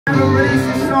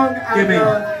song, and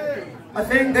I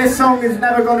think this song is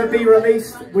never going to be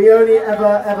released. We only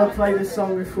ever play this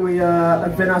song if we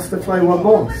have been asked to play one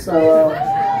more. So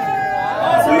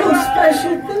it's a real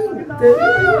special thing that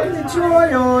you can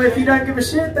enjoy, or if you don't give a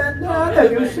shit, then no, I don't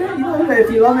give a shit. You know, but if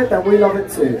you love it, then we love it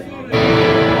too.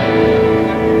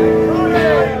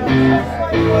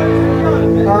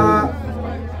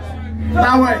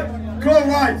 Now wait,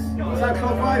 clockwise. Is that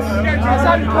clockwise?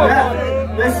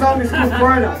 Yeah. This song is called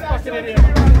Corona.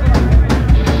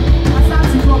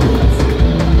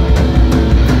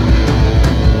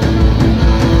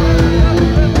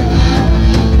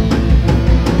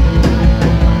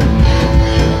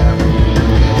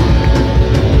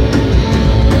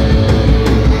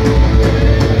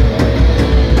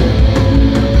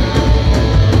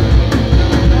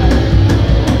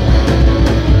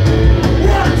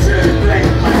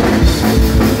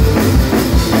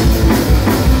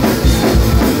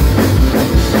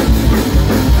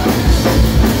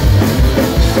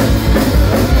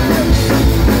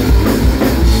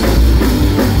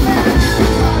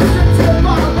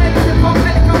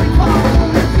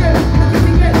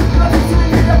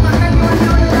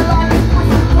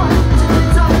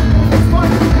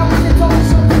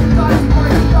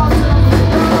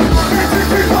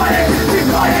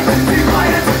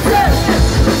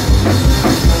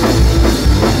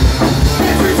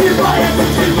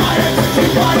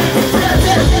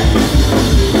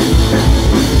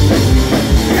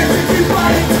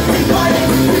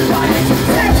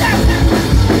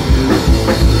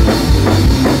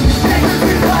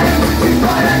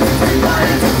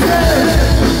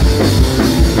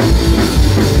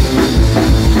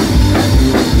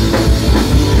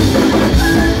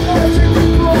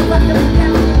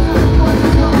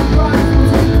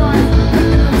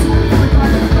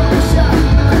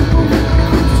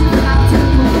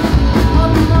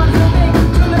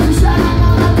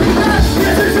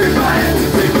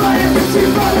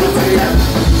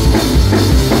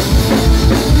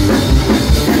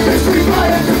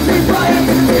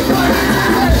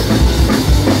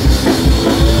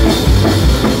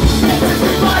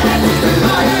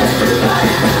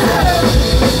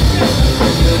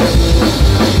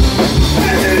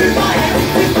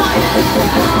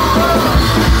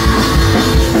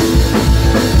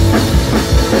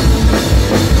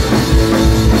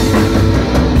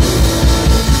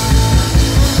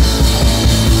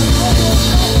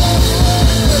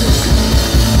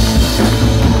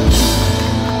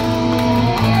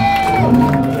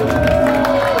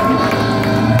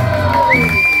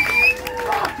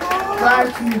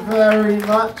 Thank you very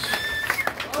much.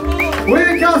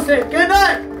 We're the Carsick. Good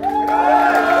night.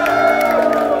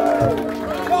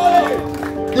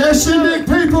 Yes, Shindig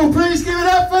people, please give it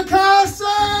up for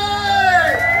Carsick!